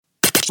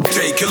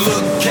Take a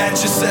look at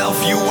yourself,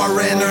 you are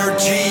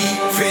energy.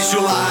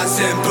 Visualize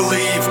and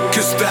believe,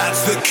 cause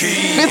that's the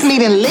key. This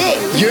meeting lit.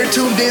 You're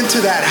tuned into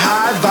that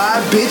High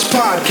Vibe Bitch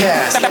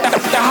podcast.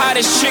 The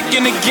hottest chick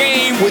in the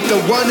game. With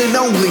the one and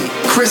only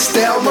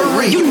Christelle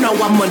Marie. You know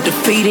I'm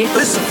undefeated.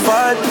 Listen,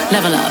 fun.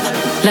 Level up,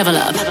 level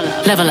up,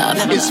 level up.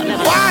 It's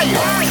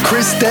fire.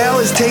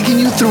 Christelle is taking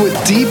you through a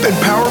deep and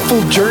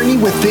powerful journey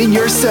within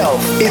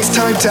yourself. It's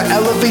time to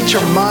elevate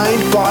your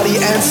mind, body,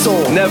 and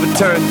soul. Never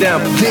turn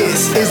down.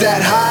 This is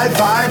that High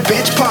Vibe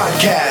Bitch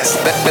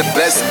podcast.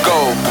 Let's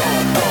go.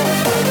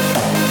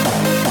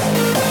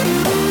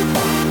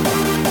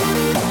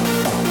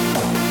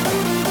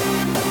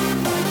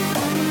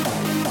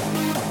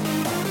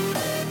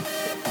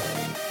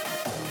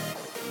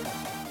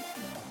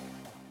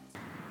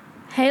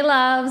 Hey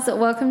loves,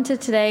 welcome to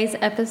today's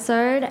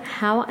episode,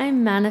 How I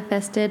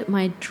Manifested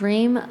My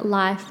Dream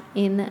Life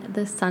in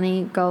the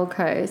Sunny Gold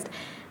Coast.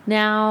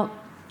 Now,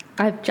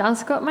 I've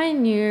just got my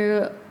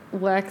new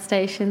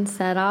workstation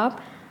set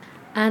up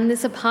and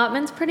this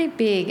apartment's pretty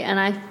big and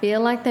I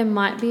feel like there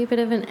might be a bit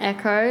of an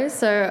echo,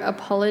 so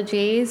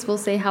apologies. We'll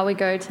see how we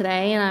go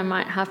today and I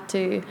might have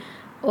to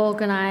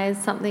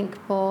organize something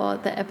for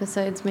the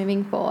episodes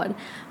moving forward.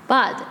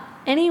 But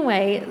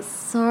anyway,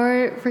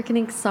 so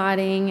freaking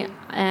exciting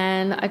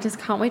and I just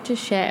can't wait to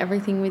share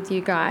everything with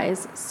you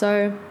guys.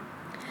 So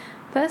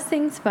first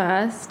things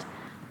first,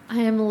 I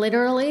am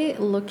literally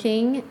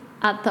looking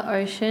at the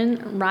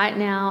ocean right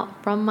now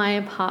from my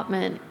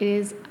apartment. It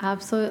is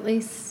absolutely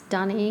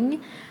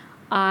stunning.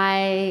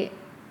 I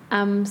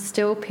am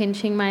still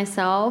pinching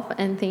myself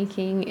and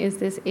thinking, is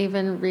this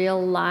even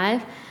real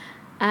life?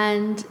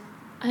 And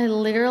I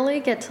literally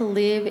get to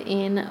live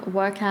in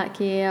workout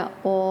gear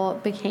or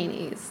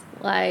bikinis.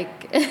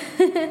 Like,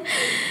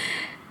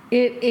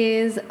 it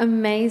is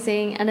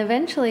amazing. And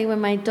eventually when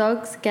my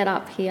dogs get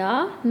up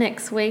here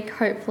next week,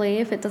 hopefully,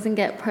 if it doesn't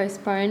get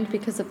postponed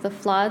because of the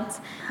floods,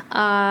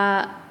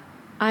 I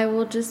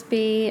will just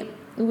be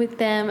with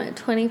them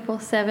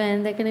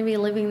 24/7. They're going to be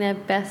living their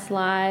best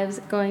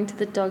lives, going to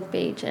the dog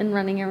beach and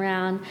running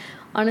around.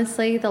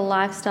 Honestly, the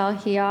lifestyle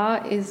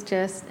here is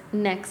just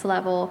next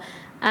level.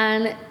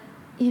 And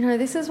you know,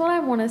 this is what I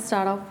want to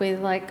start off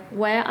with. Like,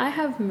 where I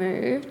have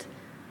moved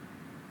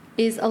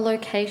is a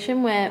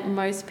location where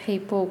most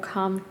people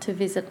come to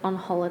visit on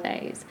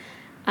holidays.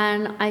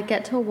 And I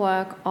get to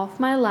work off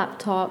my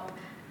laptop,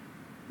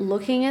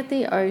 looking at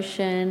the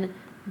ocean,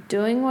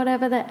 doing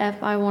whatever the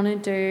F I want to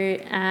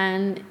do.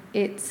 And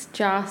it's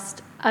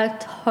just a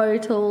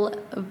total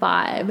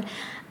vibe.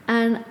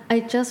 And I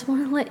just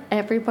want to let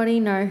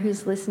everybody know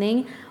who's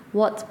listening,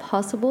 what's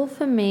possible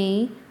for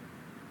me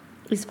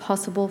is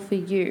possible for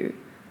you.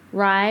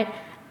 Right?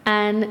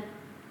 And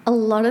a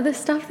lot of the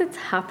stuff that's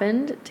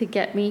happened to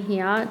get me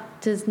here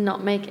does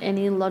not make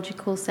any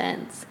logical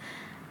sense.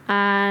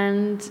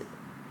 And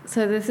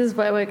so this is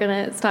where we're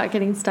going to start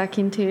getting stuck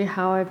into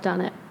how I've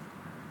done it.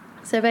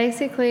 So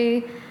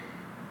basically,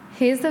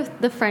 here's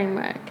the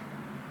framework.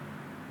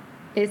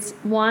 It's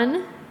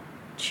 1,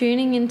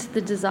 tuning into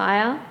the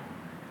desire.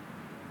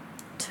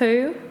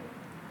 2,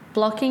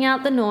 blocking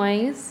out the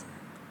noise.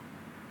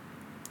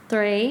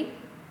 3,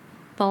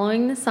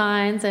 following the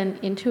signs and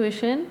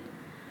intuition.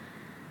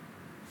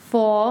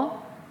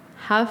 4,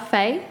 have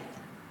faith.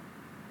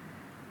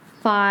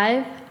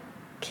 5,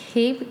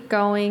 keep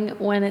going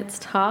when it's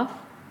tough.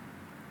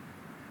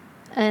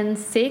 And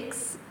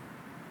 6,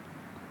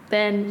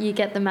 then you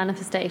get the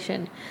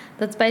manifestation.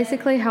 That's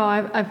basically how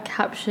I've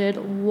captured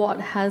what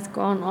has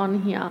gone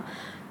on here.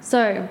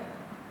 So,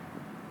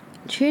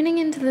 tuning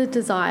into the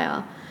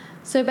desire.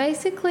 So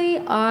basically,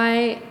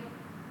 I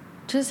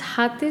just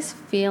had this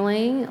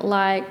feeling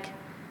like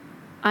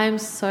I'm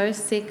so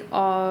sick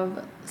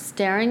of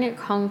staring at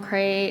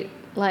concrete,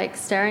 like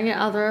staring at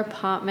other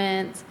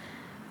apartments.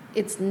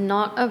 It's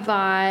not a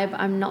vibe.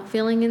 I'm not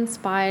feeling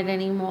inspired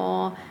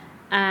anymore.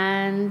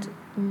 And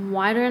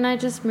why don't I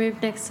just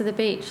move next to the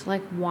beach?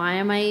 Like, why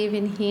am I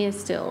even here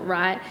still,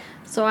 right?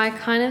 So I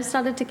kind of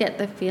started to get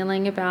the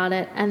feeling about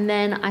it. And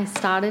then I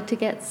started to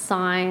get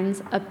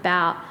signs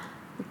about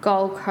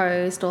Gold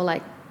Coast or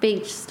like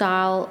beach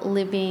style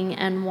living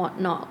and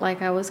whatnot.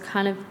 Like, I was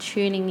kind of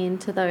tuning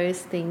into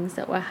those things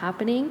that were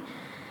happening.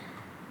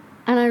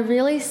 And I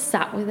really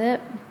sat with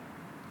it.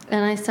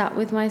 And I sat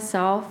with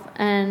myself.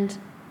 And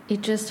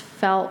it just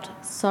felt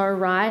so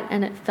right.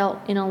 And it felt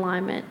in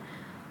alignment.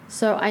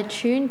 So I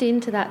tuned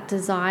into that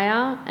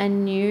desire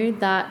and knew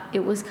that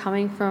it was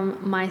coming from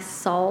my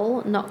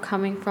soul, not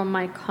coming from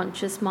my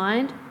conscious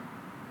mind.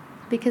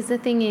 Because the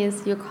thing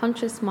is, your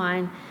conscious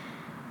mind,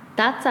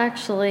 that's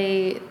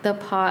actually the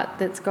part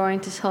that's going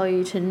to tell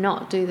you to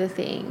not do the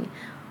thing,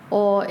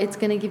 or it's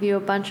going to give you a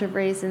bunch of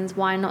reasons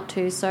why not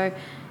to. So,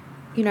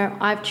 you know,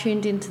 I've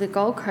tuned into the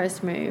Gold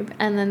Coast move,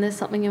 and then there's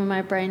something in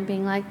my brain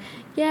being like,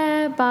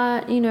 yeah,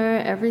 but, you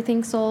know,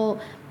 everything's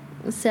all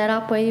set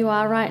up where you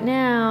are right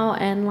now,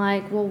 and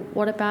like, well,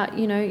 what about,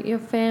 you know, your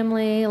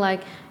family?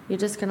 Like, you're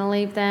just going to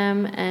leave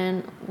them,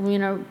 and, you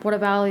know, what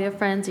about all your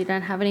friends? You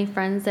don't have any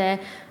friends there.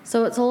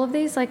 So it's all of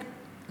these like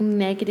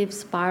negative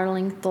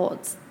spiraling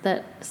thoughts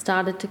that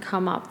started to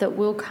come up, that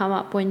will come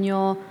up when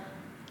you're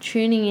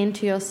tuning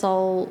into your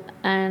soul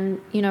and,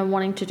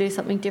 wanting to do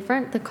something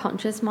different, the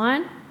conscious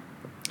mind,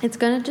 it's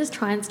going to just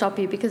try and stop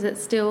you because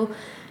it's still,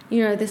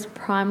 this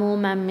primal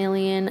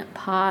mammalian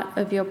part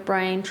of your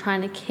brain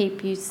trying to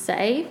keep you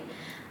safe.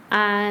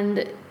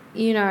 And,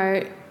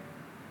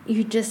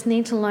 you just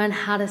need to learn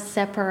how to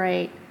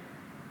separate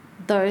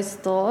those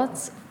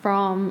thoughts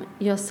from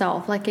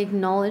yourself, like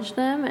acknowledge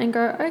them and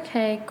go,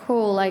 okay,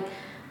 cool. Like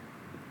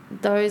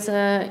those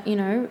are,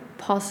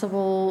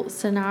 possible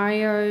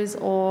scenarios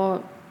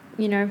or,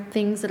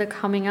 things that are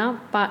coming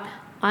up, but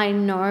I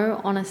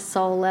know on a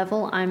soul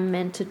level I'm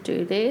meant to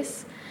do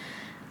this.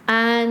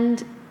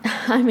 And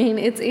I mean,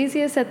 it's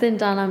easier said than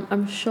done.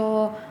 I'm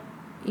sure,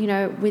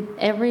 with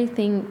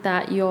everything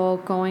that you're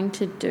going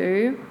to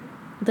do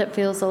that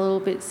feels a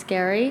little bit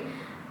scary,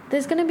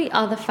 there's going to be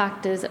other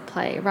factors at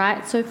play,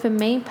 right? So for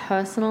me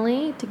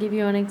personally, to give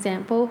you an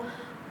example,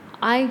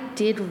 I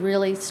did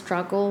really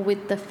struggle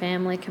with the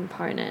family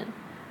component.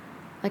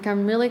 Like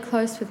I'm really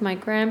close with my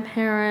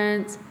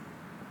grandparents.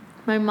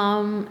 My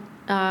mum,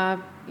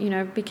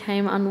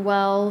 became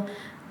unwell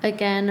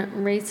again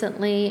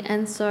recently.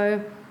 And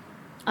so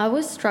I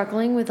was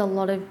struggling with a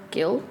lot of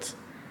guilt.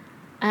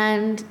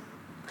 And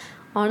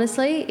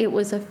honestly, it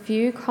was a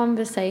few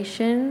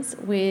conversations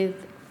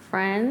with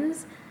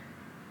friends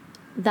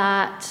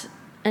that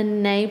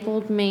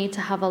enabled me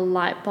to have a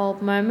light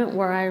bulb moment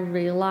where I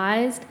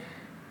realized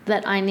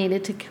that I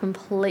needed to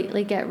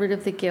completely get rid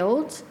of the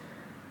guilt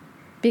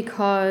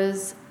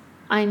because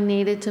I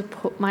needed to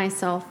put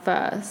myself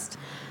first.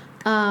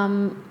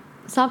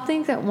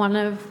 Something that one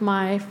of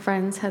my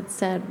friends had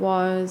said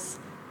was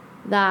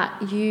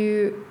that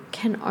you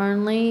can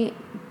only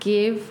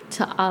give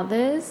to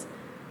others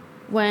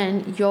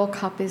when your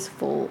cup is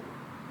full.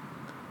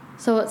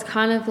 So it's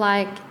kind of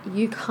like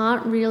you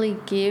can't really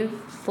give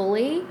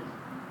fully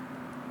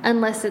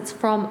unless it's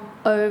from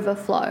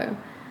overflow.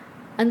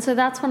 And so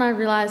that's when I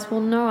realized, well,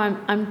 no,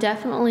 I'm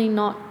definitely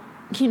not,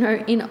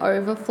 in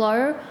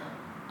overflow.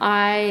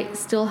 I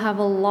still have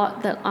a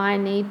lot that I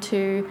need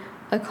to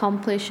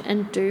accomplish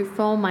and do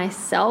for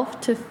myself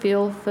to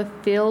feel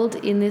fulfilled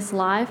in this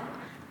life.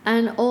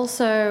 And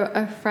also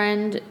a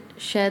friend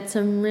shared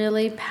some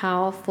really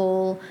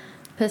powerful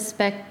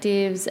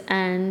perspectives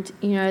and,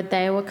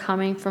 they were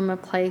coming from a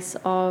place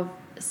of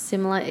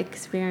similar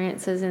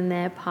experiences in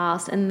their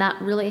past. And that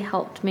really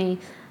helped me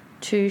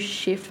to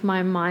shift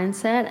my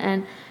mindset.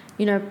 And,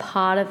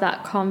 part of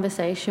that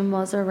conversation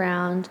was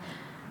around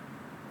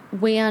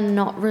we are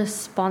not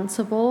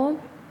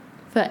responsible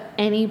for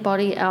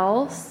anybody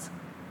else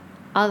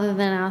other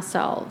than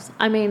ourselves.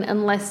 I mean,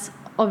 unless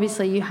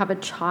obviously you have a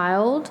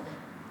child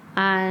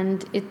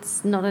and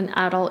it's not an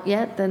adult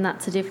yet, then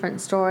that's a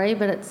different story.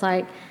 But it's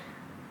like,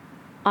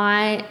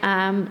 I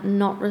am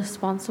not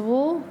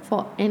responsible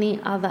for any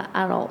other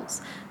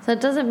adults. So it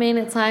doesn't mean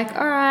it's like,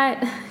 all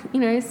right,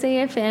 see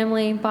your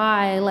family,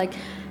 bye. Like,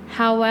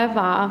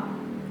 however,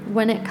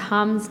 when it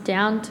comes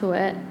down to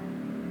it,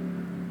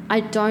 I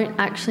don't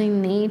actually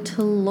need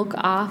to look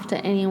after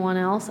anyone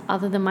else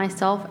other than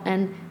myself.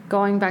 And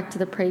going back to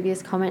the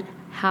previous comment,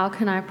 how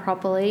can I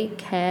properly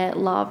care,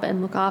 love,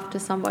 and look after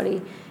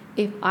somebody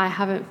if I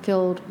haven't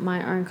filled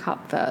my own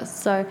cup first?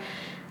 So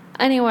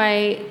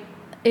anyway,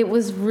 it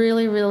was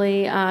really,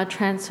 really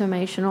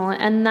transformational.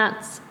 And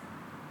that's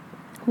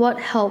what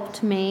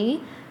helped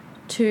me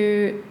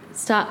to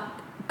start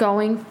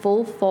going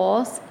full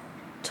force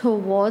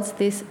towards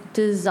this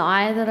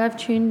desire that I've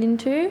tuned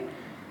into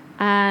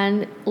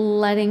and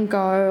letting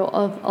go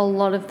of a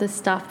lot of the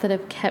stuff that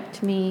have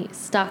kept me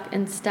stuck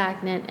and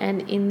stagnant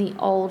and in the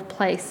old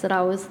place that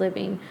I was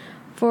living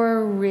for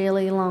a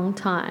really long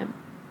time.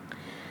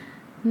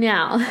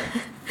 Now,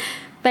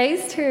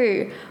 phase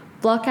 2,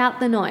 block out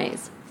the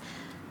noise.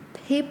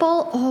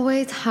 People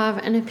always have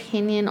an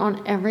opinion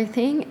on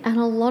everything, and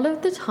a lot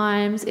of the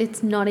times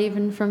it's not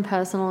even from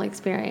personal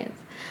experience.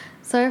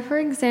 So, for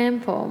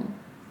example,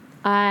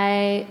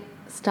 I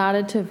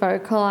started to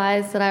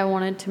vocalize that I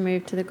wanted to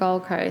move to the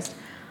Gold Coast.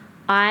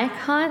 I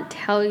can't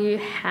tell you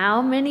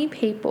how many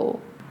people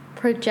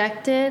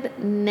projected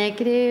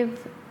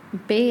negative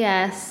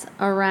BS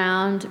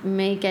around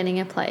me getting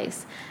a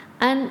place,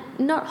 and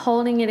not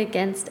holding it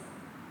against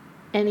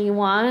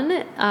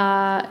anyone,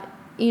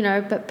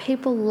 but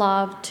people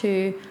love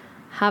to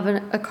have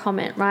a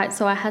comment, right?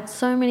 So I had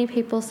so many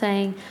people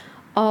saying,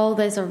 oh,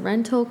 there's a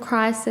rental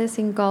crisis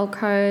in Gold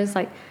Coast,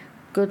 like,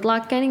 good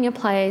luck getting a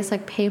place.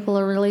 Like, people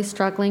are really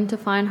struggling to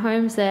find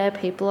homes there.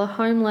 People are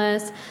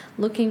homeless,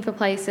 looking for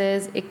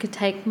places. It could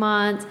take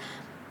months.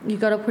 You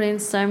got to put in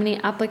so many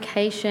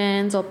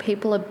applications, or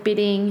people are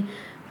bidding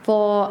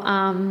for,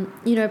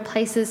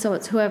 places. So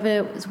it's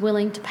whoever is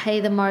willing to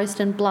pay the most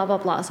and blah, blah,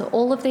 blah. So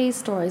all of these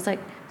stories, like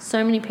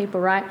so many people,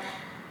 right?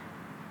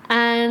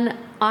 And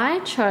I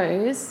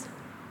chose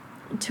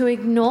to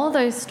ignore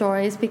those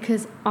stories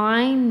because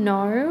I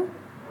know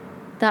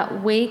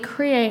that we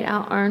create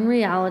our own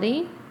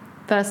reality,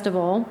 first of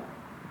all.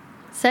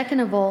 Second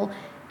of all,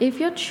 if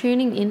you're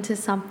tuning into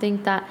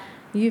something that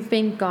you've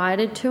been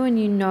guided to and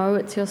you know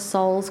it's your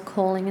soul's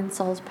calling and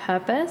soul's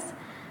purpose,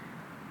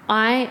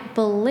 I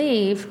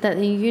believe that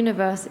the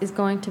universe is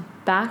going to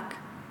back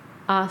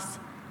us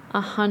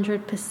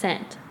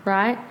 100%,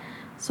 right?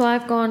 So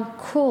I've gone,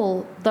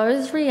 cool,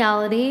 those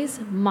realities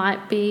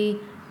might be,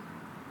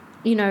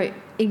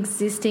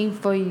 existing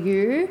for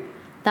you.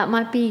 That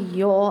might be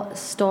your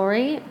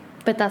story,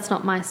 but that's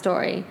not my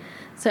story.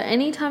 So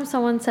anytime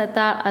someone said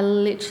that, I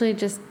literally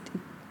just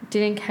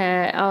didn't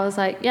care. I was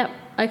like, yep,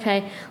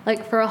 okay.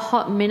 Like for a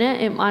hot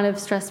minute, it might have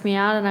stressed me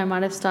out and I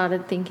might have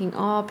started thinking,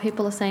 oh,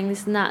 people are saying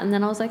this and that. And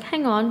then I was like,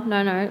 hang on,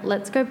 no,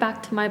 let's go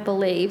back to my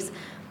beliefs.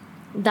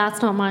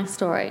 That's not my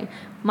story.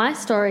 My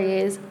story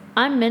is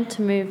I'm meant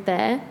to move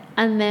there,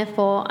 and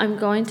therefore I'm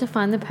going to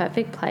find the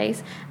perfect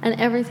place and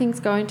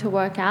everything's going to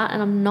work out,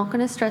 and I'm not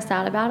going to stress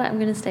out about it. I'm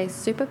going to stay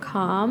super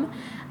calm,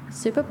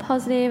 super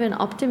positive and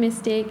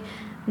optimistic,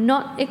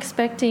 not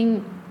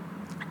expecting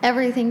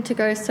everything to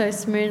go so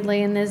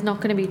smoothly and there's not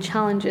going to be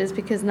challenges,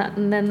 because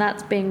then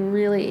that's being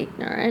really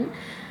ignorant.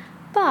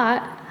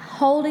 But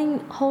holding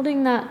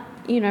that,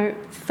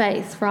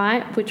 faith,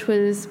 right, which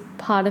was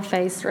part of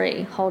phase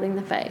 3, holding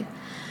the faith.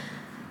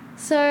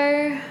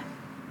 So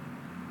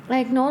I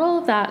ignored all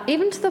of that,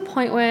 even to the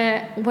point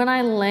where when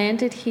I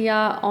landed here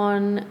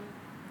on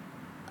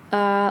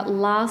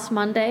last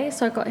Monday,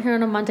 so I got here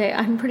on a Monday,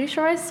 I'm pretty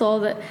sure I saw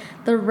that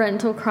the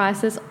rental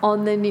crisis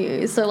on the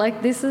news. So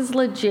like, this is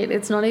legit.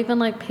 It's not even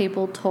like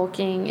people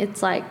talking,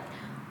 it's like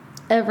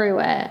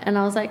everywhere. And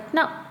I was like,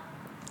 no,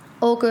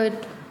 all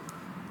good.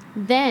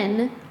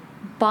 Then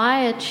by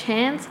a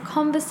chance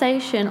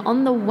conversation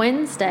on the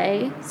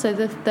Wednesday, so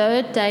the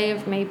 3rd day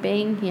of me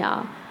being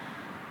here,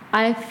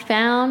 I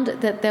found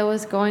that there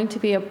was going to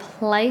be a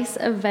place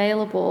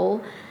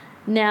available.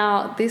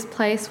 Now, this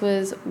place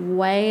was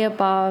way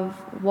above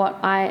what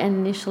I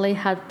initially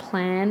had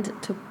planned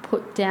to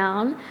put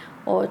down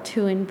or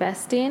to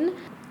invest in,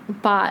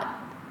 but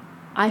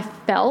I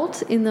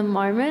felt in the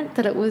moment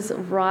that it was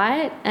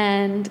right,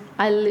 and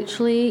I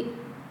literally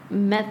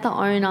met the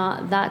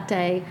owner that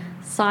day,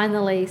 signed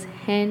the lease,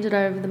 handed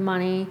over the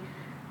money,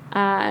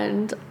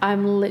 and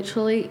I'm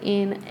literally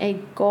in a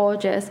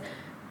gorgeous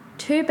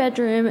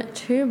 2-bedroom,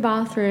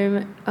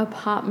 2-bathroom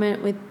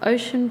apartment with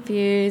ocean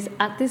views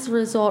at this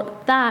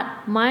resort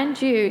that,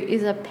 mind you,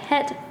 is a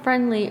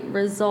pet-friendly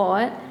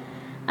resort,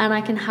 and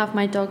I can have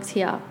my dogs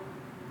here.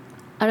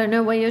 I don't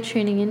know where you're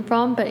tuning in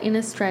from, but in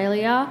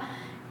Australia,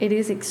 it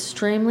is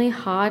extremely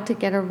hard to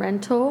get a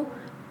rental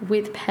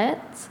with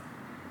pets,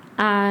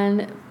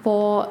 and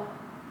for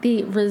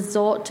the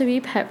resort to be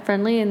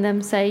pet-friendly and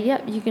them say,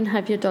 yep, you can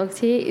have your dogs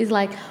here, is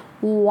like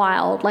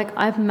wild. Like,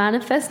 I've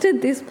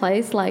manifested this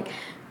place like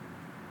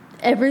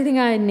everything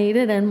I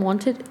needed and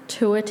wanted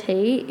to a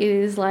T. It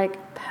is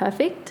like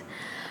perfect.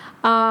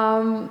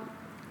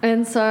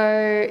 And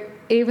so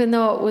even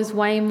though it was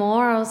way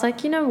more, I was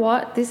like, you know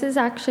what? This is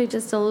actually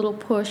just a little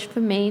push for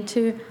me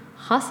to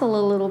hustle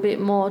a little bit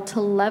more, to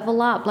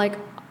level up. Like,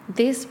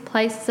 this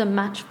place is a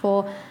match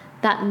for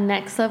that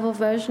next level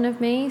version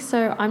of me.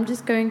 So I'm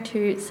just going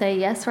to say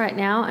yes right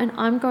now, and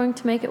I'm going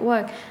to make it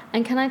work.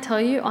 And can I tell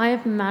you, I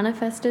have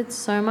manifested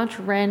so much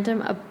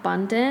random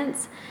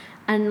abundance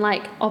and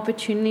like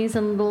opportunities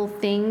and little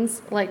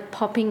things like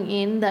popping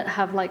in that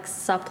have like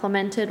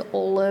supplemented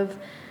all of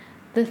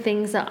the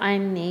things that I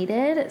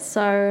needed.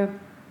 So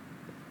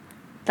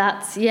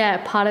that's,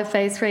 part of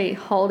phase 3,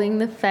 holding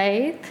the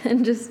faith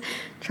and just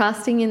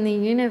trusting in the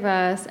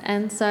universe.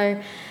 And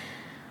so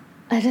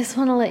I just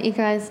want to let you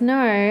guys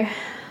know,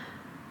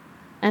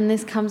 and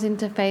this comes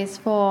into phase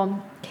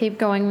 4, keep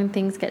going when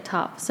things get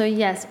tough. So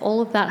yes, all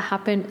of that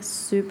happened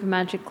super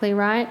magically,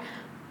 right?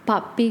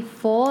 But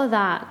before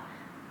that,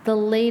 the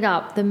lead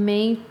up, the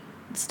me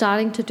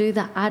starting to do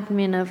the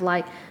admin of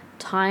like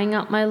tying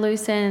up my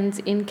loose ends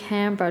in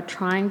Canberra,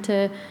 trying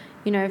to,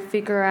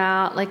 figure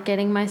out like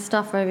getting my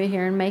stuff over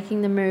here and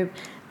making the move.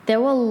 There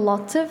were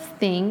lots of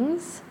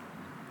things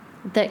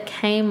that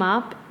came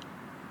up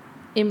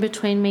in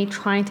between me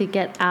trying to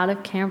get out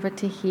of Canberra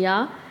to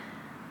here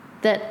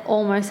that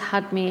almost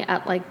had me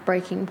at like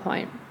breaking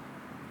point.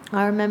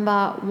 I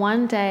remember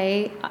one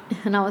day,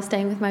 and I was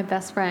staying with my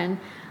best friend,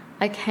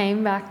 I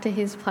came back to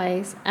his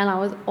place and I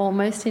was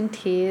almost in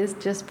tears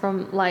just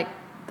from like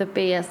the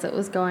BS that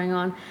was going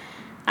on.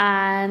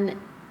 And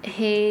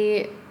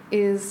he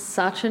is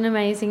such an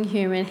amazing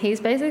human. He's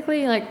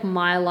basically like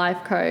my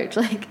life coach.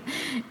 Like,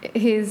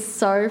 he's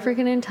so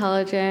freaking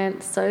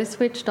intelligent, so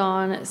switched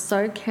on,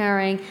 so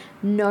caring,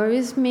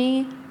 knows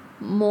me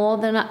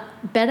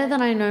better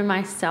than I know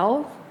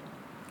myself,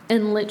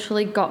 and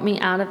literally got me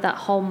out of that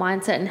whole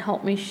mindset and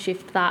helped me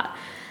shift that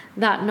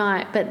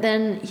night. But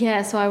then,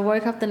 so I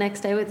woke up the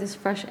next day with this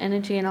fresh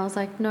energy, and I was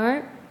like,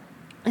 no.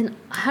 And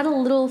I had a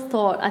little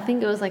thought. I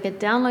think it was like a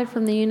download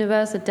from the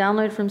universe, a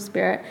download from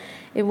spirit.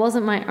 It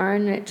wasn't my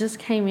own, and it just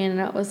came in, and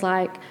it was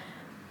like,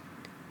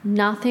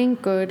 nothing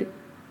good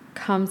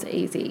comes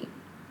easy.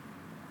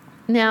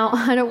 Now,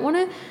 I don't want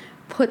to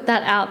put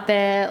that out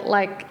there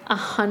like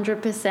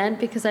 100%,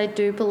 because I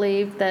do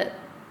believe that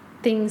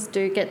things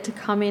do get to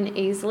come in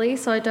easily.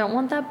 So I don't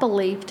want that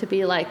belief to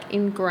be like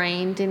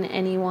ingrained in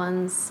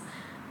anyone's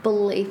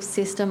belief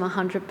system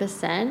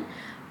 100%.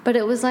 But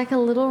it was like a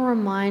little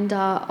reminder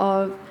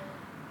of,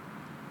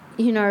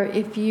 you know,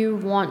 if you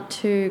want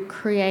to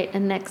create a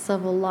next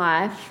level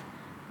life,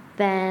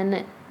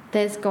 then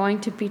there's going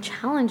to be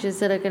challenges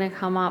that are going to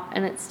come up.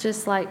 And it's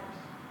just like,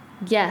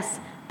 yes,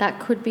 that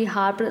could be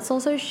hard, but it's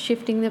also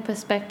shifting the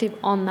perspective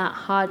on that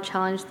hard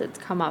challenge that's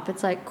come up.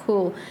 It's like,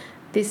 cool,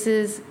 this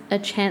is a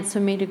chance for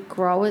me to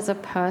grow as a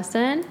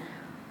person.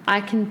 I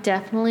can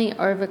definitely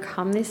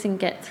overcome this and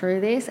get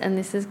through this, and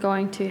this is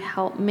going to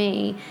help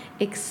me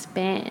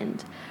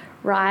expand,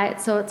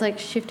 right? So it's like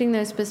shifting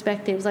those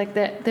perspectives. Like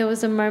there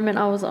was a moment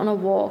I was on a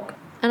walk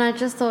and I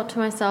just thought to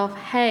myself,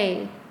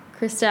 hey,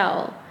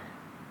 Christelle,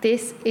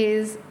 this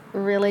is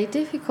really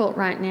difficult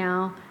right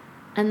now.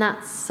 And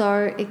that's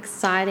so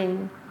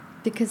exciting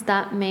because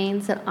that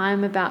means that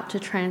I'm about to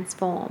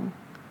transform.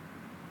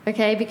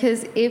 Okay,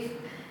 because if,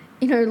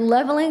 you know,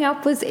 leveling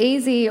up was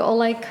easy or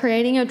like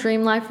creating your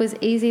dream life was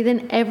easy,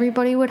 then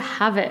everybody would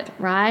have it,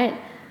 right?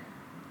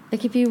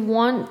 Like if you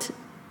want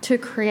to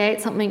create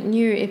something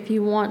new, if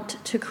you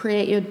want to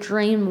create your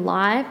dream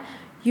life,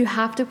 you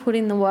have to put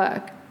in the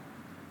work.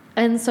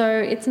 And so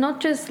it's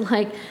not just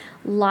like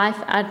life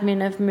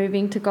admin of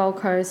moving to Gold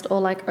Coast or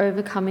like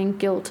overcoming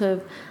guilt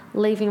of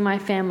leaving my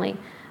family.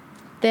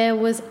 There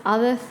was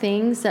other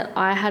things that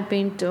I had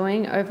been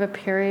doing over a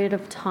period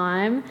of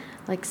time,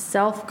 like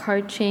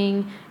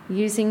self-coaching,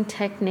 using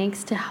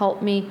techniques to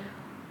help me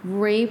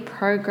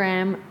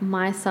reprogram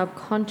my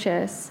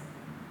subconscious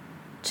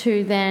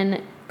to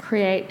then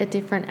create a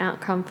different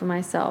outcome for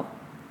myself.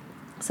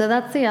 So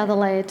that's the other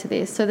layer to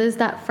this. So there's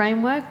that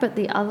framework, but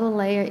the other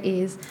layer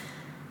is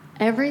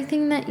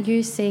everything that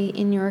you see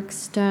in your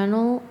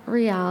external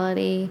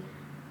reality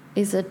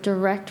is a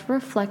direct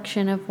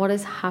reflection of what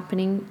is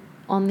happening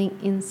on the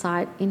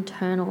inside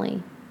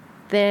internally.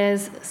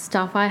 There's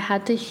stuff I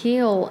had to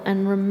heal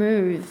and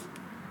remove.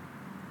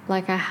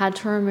 Like I had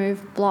to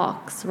remove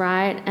blocks,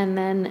 right? And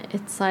then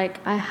it's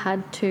like I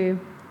had to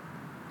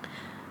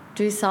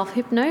do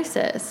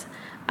self-hypnosis.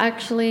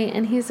 Actually,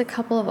 and here's a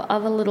couple of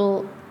other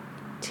little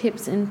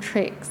tips and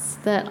tricks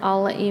that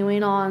I'll let you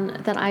in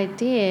on that I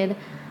did.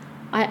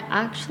 I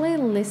actually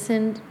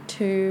listened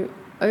to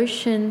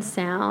ocean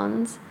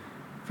sounds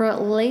for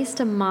at least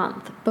a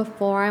month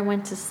before I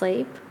went to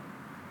sleep,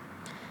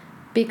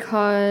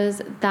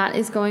 because that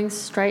is going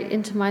straight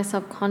into my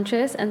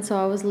subconscious. And so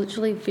I was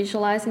literally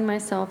visualizing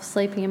myself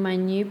sleeping in my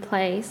new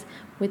place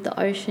with the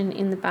ocean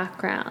in the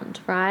background,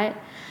 right?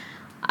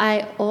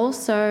 I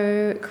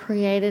also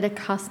created a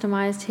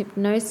customized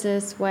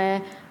hypnosis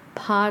where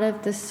part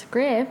of the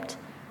script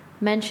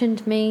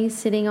mentioned me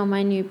sitting on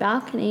my new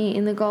balcony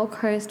in the Gold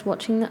Coast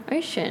watching the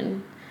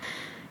ocean.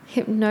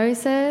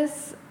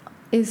 Hypnosis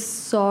is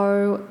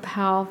so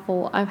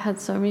powerful. I've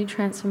had so many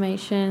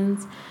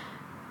transformations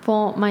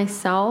for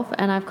myself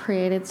and I've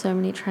created so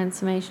many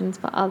transformations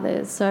for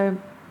others. So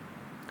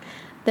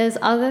there's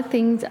other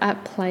things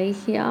at play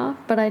here,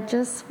 but I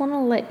just want to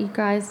let you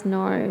guys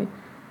know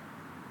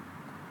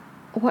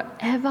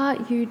whatever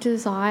you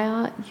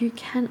desire, you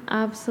can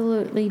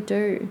absolutely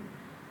do.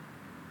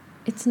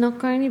 It's not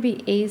going to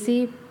be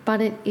easy,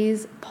 but it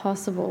is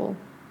possible.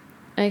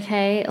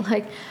 Okay?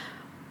 Like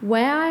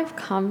where I've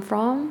come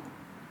from,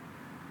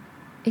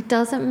 it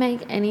doesn't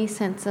make any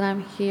sense that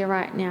I'm here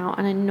right now.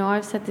 And I know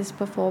I've said this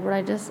before, but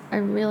I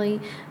really,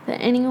 that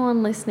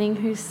anyone listening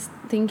who's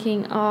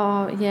thinking,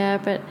 oh yeah,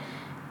 but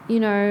you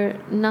know,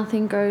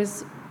 nothing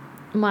goes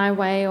my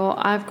way, or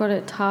I've got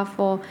it tough,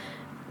 or,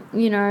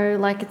 you know,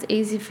 like it's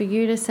easy for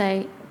you to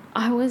say,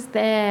 I was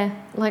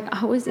there, like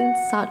I was in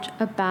such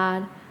a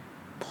bad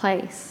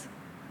place.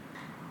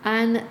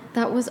 And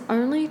that was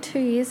only 2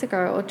 years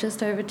ago, or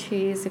just over 2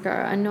 years ago.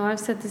 I know I've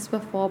said this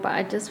before, but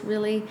I just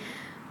really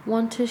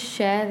want to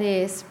share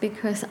this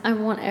because I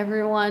want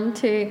everyone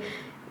to,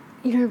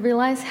 you know,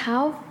 realize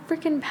how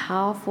freaking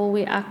powerful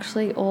we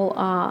actually all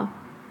are.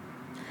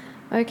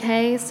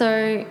 Okay,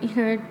 so, you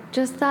know,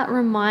 just that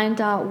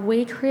reminder,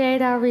 we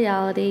create our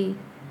reality,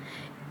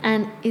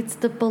 and it's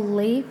the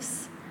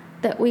beliefs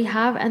that we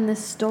have and the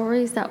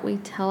stories that we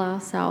tell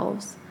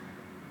ourselves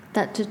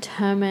that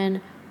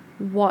determine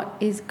what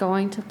is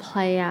going to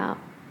play out.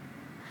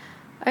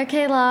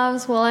 Okay,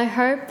 loves, well, I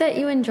hope that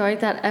you enjoyed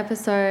that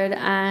episode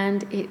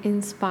and it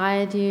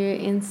inspired you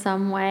in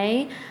some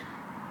way.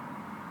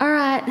 All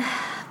right,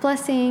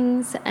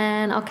 blessings,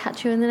 and I'll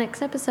catch you in the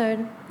next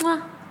episode.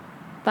 Mwah.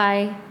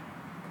 Bye.